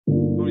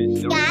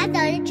These guys on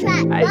the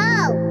track,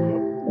 whoa!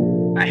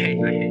 Hey.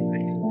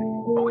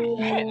 Holy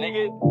shit,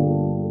 nigga.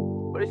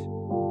 What is?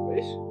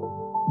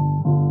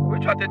 We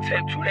dropped that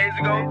tape 2 days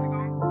ago.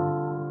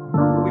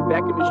 We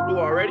back in the stew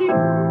already?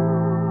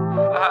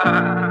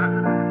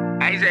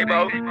 I ain't say,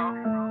 bro.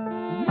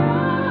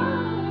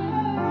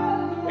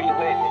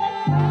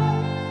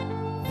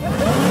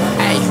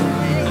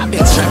 Been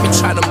trapping,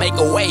 trying to make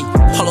a way.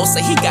 Polo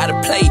say he gotta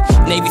play.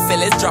 Navy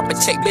fellas drop a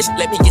check, bitch,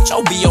 let me get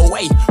your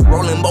BOA.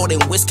 Rolling more than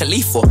Wiz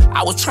Khalifa.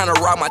 I was trying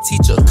to rob my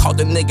teacher. Caught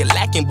the nigga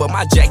lacking, but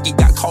my jacket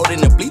got caught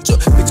in the bleacher.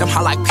 Bitch, I'm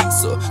hot like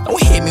pizza.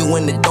 Don't hit me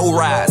when the dough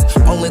rise.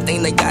 Only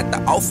thing they got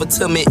to offer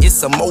to me is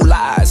some more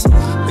lies.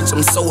 Bitch,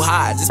 I'm so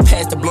high, just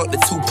passed the blunt to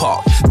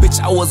Tupac. Bitch,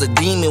 I was a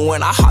demon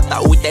when I hopped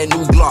out with that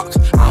new Glock.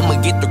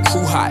 I'ma get the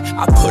crew high.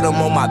 I put them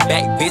on my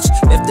back, bitch.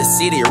 Left the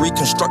city,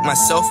 reconstruct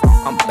myself.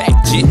 I'm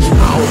back, jit. I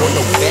don't want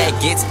no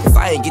baggage if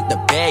I ain't get the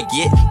bag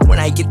yet. When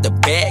I get the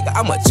bag,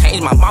 I'ma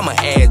change my mama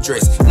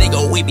address.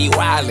 Nigga, we be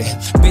wildin'.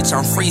 Bitch,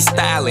 I'm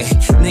freestyling.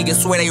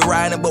 Niggas swear they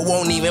riding, but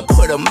won't even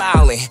put a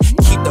mile in.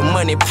 Keep the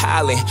money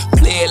piling.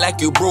 Play it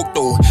like you broke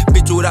though.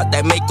 Bitch, without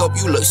that makeup,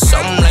 you look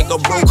something like a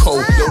broke hoe.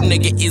 Yo,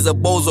 nigga is a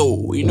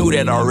bozo. We knew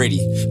that already.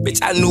 Bitch,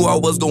 I knew I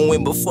was gon'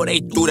 win before they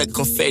threw that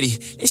confetti.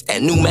 It's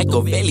that new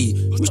Machiavelli.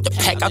 Used to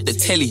pack out the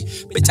telly.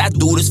 Bitch, I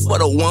do this for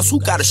the ones who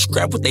gotta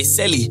scrap with they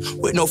celly.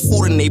 With no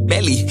food in they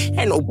belly.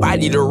 Ain't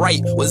nobody to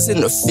write. Was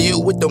in the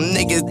field with them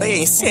niggas, they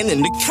ain't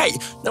sending the kite.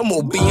 No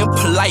more being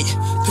polite.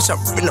 Bitch, I'm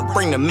finna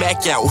bring the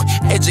Mac out.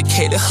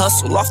 Educated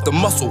hustle off the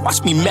muscle.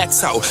 Watch me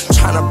max out.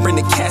 Tryna bring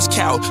the cash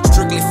cow.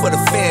 Strictly for the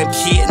fam,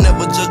 kid.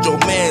 Never judge your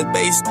man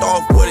based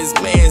off what his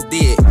mans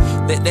did.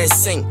 Let that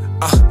sink.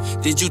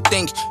 Did you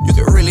think you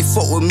could really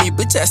fuck with me?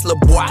 Bitch, ass lil'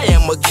 boy, I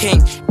am a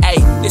king.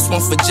 Ayy, this one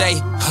for Jay.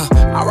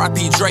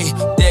 R.I.P. Dre.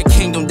 That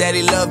kingdom,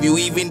 daddy love you,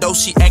 even though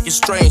she acting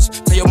strange.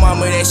 Tell your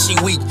mama that she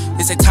weak.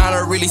 It's a time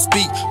to really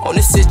speak on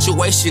this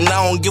situation.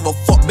 I don't give a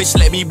fuck, bitch,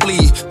 let me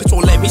bleed. Bitch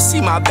won't let me see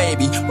my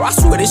baby. Bro, I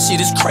swear this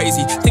shit is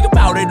crazy. Think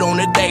about it on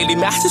the daily,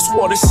 man. I just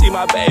wanna see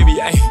my baby,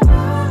 ayy.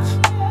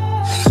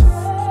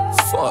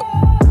 Fuck.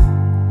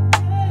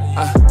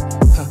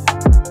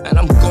 And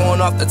I'm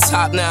going off the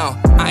top now.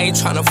 I ain't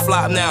tryna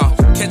flop now.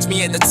 Catch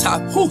me at the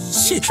top. Oh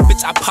shit,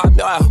 bitch, I popped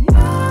out.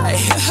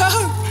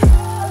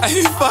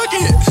 Hey, fuck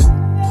it.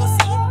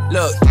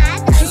 Look,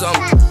 cause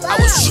I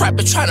was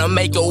trapping, tryna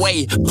make a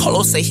way.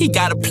 Polo say he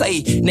gotta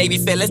play. Navy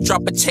fellas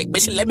drop a check,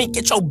 bitch, let me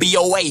get your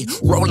BOA.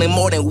 Rolling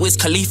more than Wiz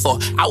Khalifa.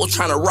 I was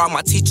tryna rob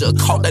my teacher.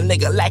 Caught that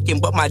nigga lacking,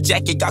 but my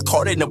jacket got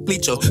caught in the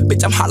bleacher.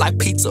 Bitch, I'm hot like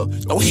pizza.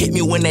 Don't hit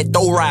me when that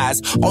dough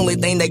rise. Only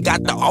thing they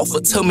got to offer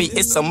to me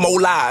is some more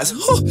lies.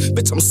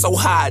 Bitch, I'm so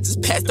high,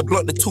 just passed the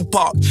blunt to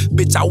Tupac.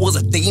 Bitch, I was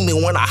a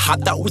demon when I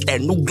hopped out with that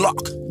new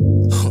Glock.